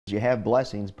You have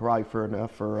blessings probably for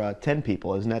enough for 10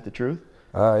 people. Isn't that the truth?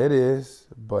 It is,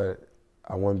 but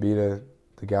I wouldn't be the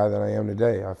guy that I am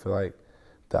today. I feel like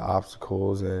the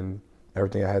obstacles and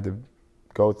everything I had to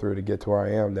go through to get to where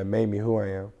I am that made me who I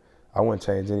am, I wouldn't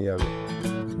change any of it.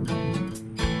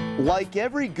 Like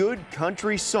every good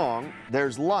country song,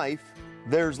 there's life,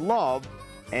 there's love,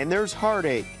 and there's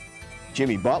heartache.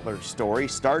 Jimmy Butler's story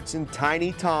starts in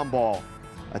tiny Tomball,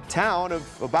 a town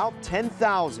of about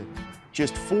 10,000,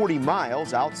 just 40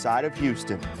 miles outside of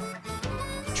Houston.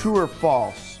 True or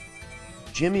false?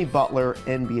 Jimmy Butler,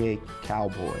 NBA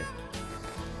cowboy.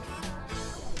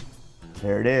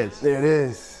 There it is. There it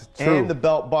is. True. And the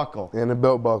belt buckle. And the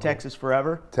belt buckle. Texas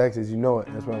forever? Texas, you know it.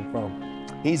 That's where I'm from.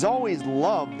 He's always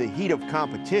loved the heat of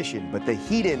competition, but the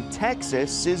heat in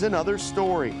Texas is another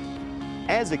story.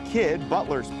 As a kid,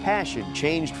 Butler's passion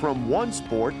changed from one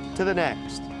sport to the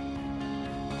next.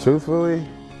 Truthfully,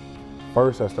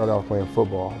 first I started off playing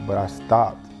football, but I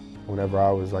stopped whenever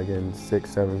I was like in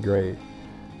 6th, 7th grade.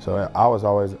 So I was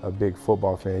always a big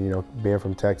football fan. You know, being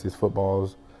from Texas,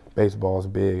 baseball's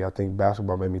big. I think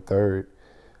basketball made me third.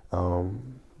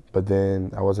 But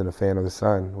then I wasn't a fan of the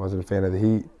sun, wasn't a fan of the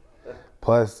heat.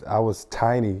 Plus, I was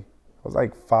tiny. I was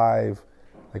like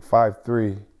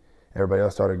 5'3". Everybody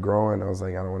else started growing. I was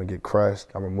like, I don't want to get crushed.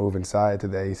 I'm going to move inside to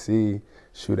the AC,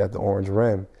 shoot at the orange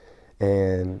rim.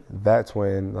 And that's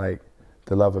when, like,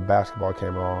 the love of basketball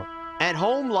came along. At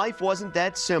home, life wasn't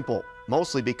that simple,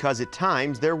 mostly because at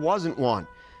times there wasn't one.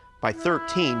 By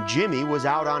 13, Jimmy was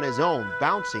out on his own,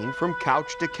 bouncing from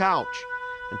couch to couch,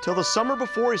 until the summer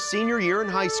before his senior year in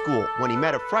high school, when he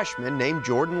met a freshman named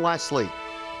Jordan Leslie.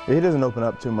 He doesn't open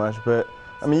up too much, but,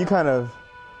 I mean, you kind of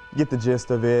get the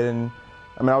gist of it. And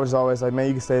I mean, I was always like, man,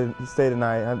 you can stay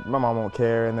tonight. My mom won't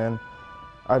care. And then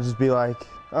I'd just be like,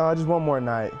 oh, just one more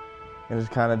night. And it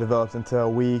just kind of developed into a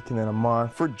week and then a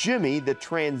month. For Jimmy, the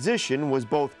transition was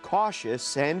both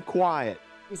cautious and quiet.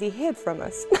 He hid from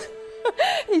us.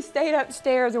 He stayed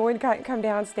upstairs and wouldn't come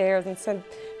downstairs and sent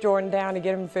Jordan down to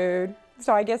get him food.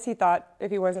 So I guess he thought if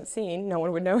he wasn't seen, no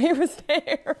one would know he was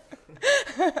there.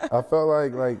 I felt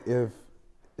like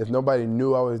if nobody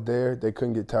knew I was there, they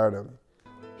couldn't get tired of me.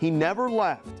 He never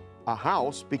left. A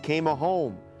house became a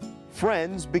home.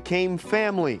 Friends became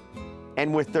family.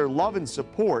 And with their love and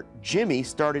support, Jimmy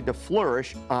started to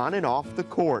flourish on and off the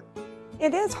court.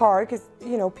 It is hard because,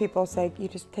 you know, people say you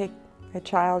just take a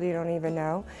child you don't even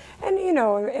know. And, you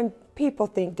know, and people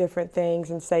think different things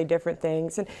and say different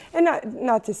things. And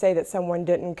not to say that someone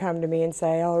didn't come to me and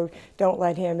say, oh, don't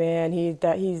let him in.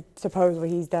 He's supposedly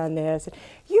he's done this.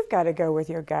 You've got to go with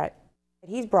your gut.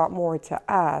 He's brought more to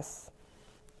us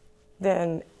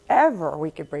than ever we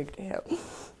could bring to him.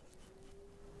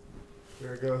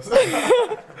 There it goes.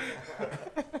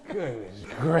 Goodness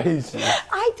gracious.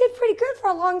 I did pretty good for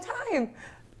a long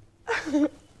time.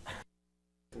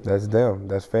 That's them.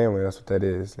 That's family. That's what that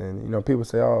is. And, you know, people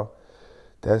say, oh,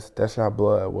 that's not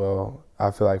blood. Well,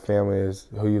 I feel like family is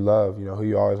who you love, you know, who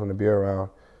you always want to be around,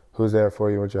 who's there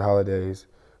for you with your holidays,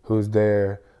 who's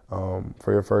there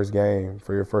for your first game,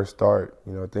 for your first start,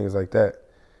 you know, things like that.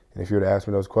 And if you were to ask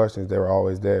me those questions, they were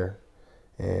always there.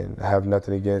 And I have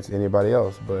nothing against anybody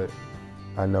else, but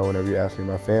I know whenever you ask me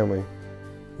my family,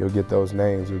 you'll get those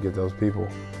names, you'll get those people.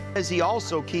 As he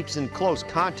also keeps in close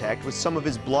contact with some of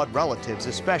his blood relatives,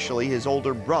 especially his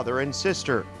older brother and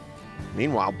sister.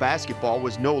 Meanwhile, basketball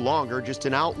was no longer just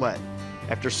an outlet.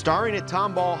 After starring at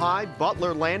Tomball High,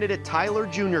 Butler landed at Tyler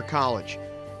Junior College,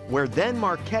 where then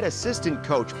Marquette assistant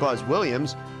coach Buzz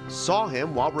Williams saw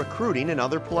him while recruiting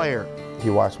another player. He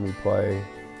watched me play.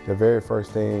 The very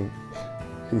first thing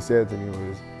he said to me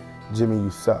was, Jimmy,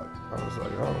 you suck. I was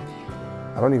like, oh,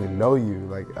 I don't even know you.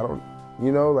 Like, I don't,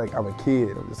 you know, like I'm a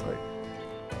kid. I'm just like,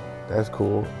 that's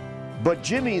cool. But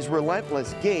Jimmy's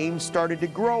relentless game started to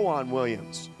grow on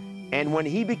Williams. And when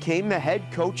he became the head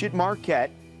coach at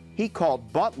Marquette, he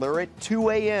called Butler at 2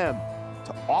 a.m.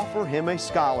 to offer him a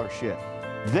scholarship.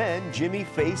 Then Jimmy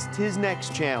faced his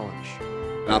next challenge.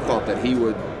 I thought that he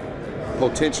would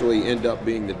potentially end up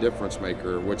being the difference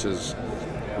maker, which is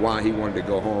why he wanted to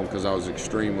go home, because I was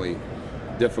extremely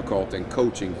difficult in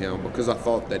coaching him, because I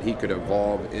thought that he could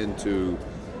evolve into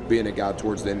being a guy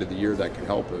towards the end of the year that could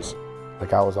help us.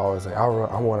 Like, I was always like, I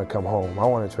want to come home. I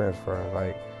want to transfer.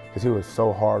 Like, because he was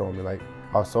so hard on me. Like,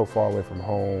 I was so far away from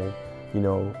home, you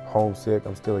know, homesick.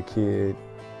 I'm still a kid.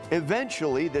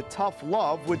 Eventually, the tough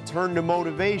love would turn to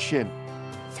motivation.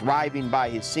 Thriving by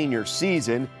his senior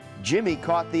season, Jimmy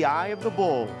caught the eye of the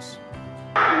Bulls.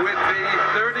 With the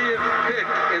 30th pick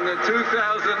in the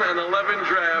 2011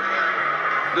 draft,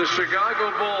 the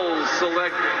Chicago Bulls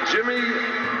select Jimmy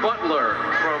Butler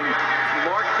from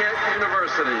Marquette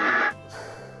University.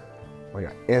 like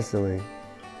I instantly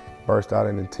burst out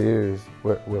into tears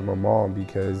with my mom,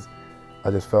 because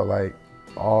I just felt like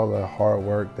all the hard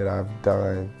work that I've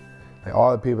done, like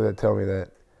all the people that tell me that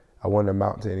I wouldn't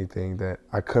amount to anything, that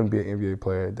I couldn't be an NBA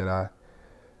player, that I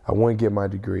wouldn't get my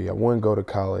degree, I wouldn't go to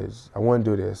college, I wouldn't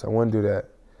do this, I wouldn't do that.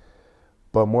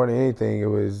 But more than anything, it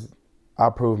was I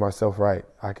proved myself right.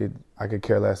 I could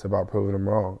care less about proving them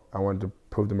wrong. I wanted to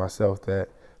prove to myself that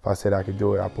if I said I could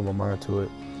do it, I put my mind to it,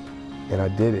 and I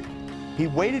did it. He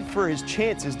waited for his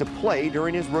chances to play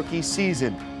during his rookie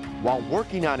season while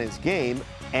working on his game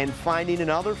and finding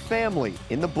another family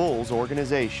in the Bulls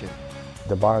organization.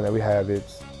 The bond that we have,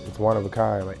 it's one of a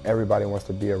kind. Like, everybody wants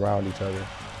to be around each other.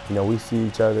 You know, we see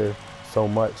each other so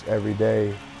much every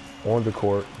day on the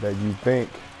court that you think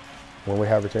when we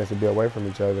have a chance to be away from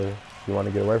each other, you want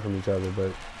to get away from each other,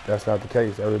 but that's not the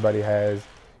case. Everybody has,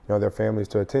 you know, their families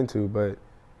to attend to, but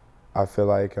I feel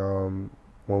like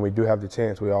when we do have the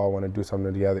chance, we all want to do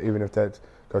something together, even if that's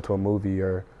go to a movie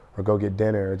or go get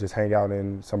dinner or just hang out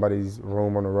in somebody's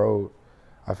room on the road.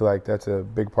 I feel like that's a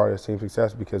big part of team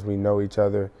success, because we know each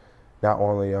other not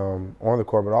only on the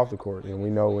court but off the court, and we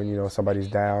know when, you know, somebody's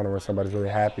down or when somebody's really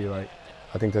happy. Like,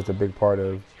 I think that's a big part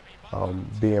of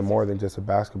being more than just a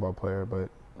basketball player, but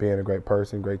being a great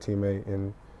person, great teammate,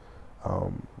 and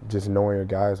just knowing your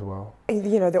guys well.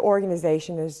 You know, the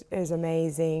organization is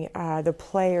amazing. The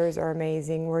players are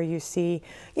amazing, where you see,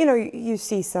 you know, you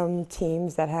see some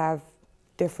teams that have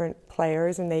different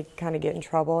players and they kind of get in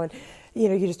trouble, and you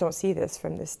know, you just don't see this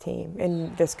from this team.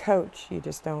 And this coach, you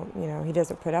just don't, you know, he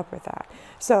doesn't put up with that.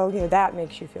 So, you know, that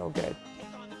makes you feel good.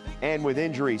 And with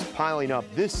injuries piling up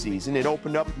this season, it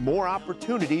opened up more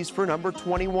opportunities for number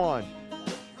 21.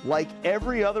 Like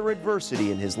every other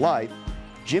adversity in his life,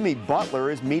 Jimmy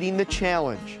Butler is meeting the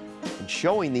challenge and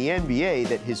showing the NBA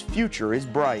that his future is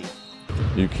bright.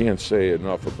 You can't say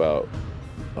enough about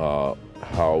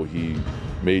how he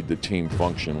made the team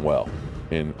function well,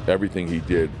 and everything he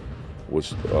did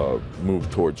was move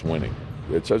towards winning.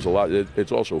 It says a lot.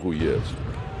 It's also who he is.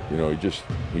 You know,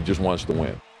 he just wants to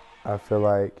win. I feel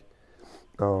like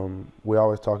we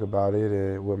always talk about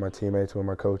it with my teammates, with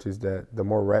my coaches, that the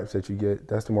more reps that you get,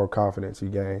 that's the more confidence you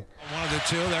gain. One of the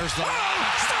two, there's the...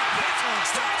 Oh,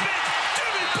 stop it!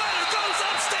 Jimmy Butler goes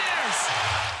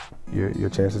upstairs! Your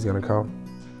chance is gonna come.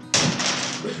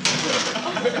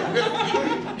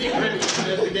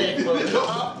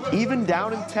 Even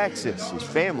down in Texas, his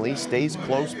family stays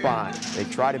close by. They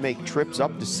try to make trips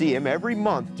up to see him every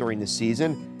month during the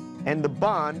season, and the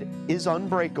bond is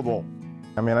unbreakable.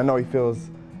 I mean, I know he feels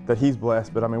that he's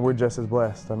blessed, but I mean, we're just as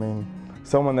blessed. I mean,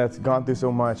 someone that's gone through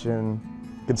so much and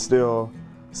can still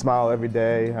smile every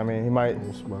day. I mean, he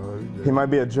might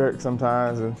be a jerk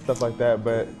sometimes and stuff like that,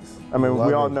 but I mean,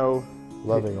 we all know.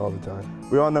 Loving all the time.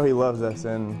 We all know he loves us,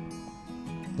 and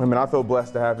I mean, I feel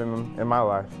blessed to have him in my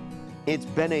life. It's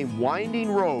been a winding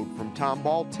road from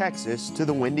Tomball, Texas to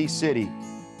the Windy City.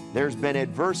 There's been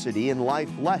adversity and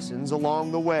life lessons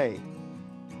along the way.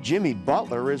 Jimmy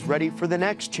Butler is ready for the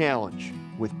next challenge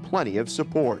with plenty of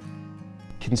support.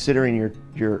 Considering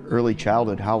your early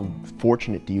childhood, how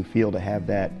fortunate do you feel to have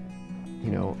that,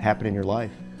 you know, happen in your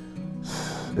life?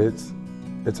 It's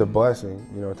a blessing,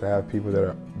 you know, to have people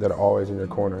that are always in your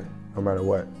corner, no matter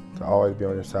what, to always be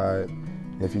on your side.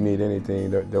 And if you need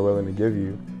anything, they're willing to give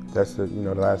you. That's the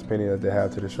last penny that they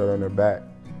have to the shirt on their back.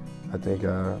 I think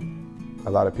a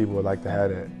lot of people would like to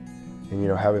have that. And, you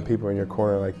know, having people in your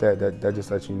corner like that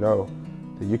just lets you know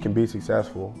that you can be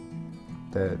successful,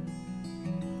 that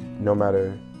no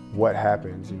matter what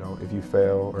happens, you know, if you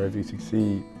fail or if you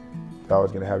succeed, they're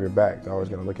always going to have your back. They're always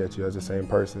going to look at you as the same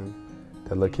person.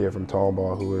 That little kid from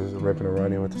Tomball who was ripping and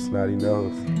running with the snotty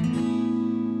nose.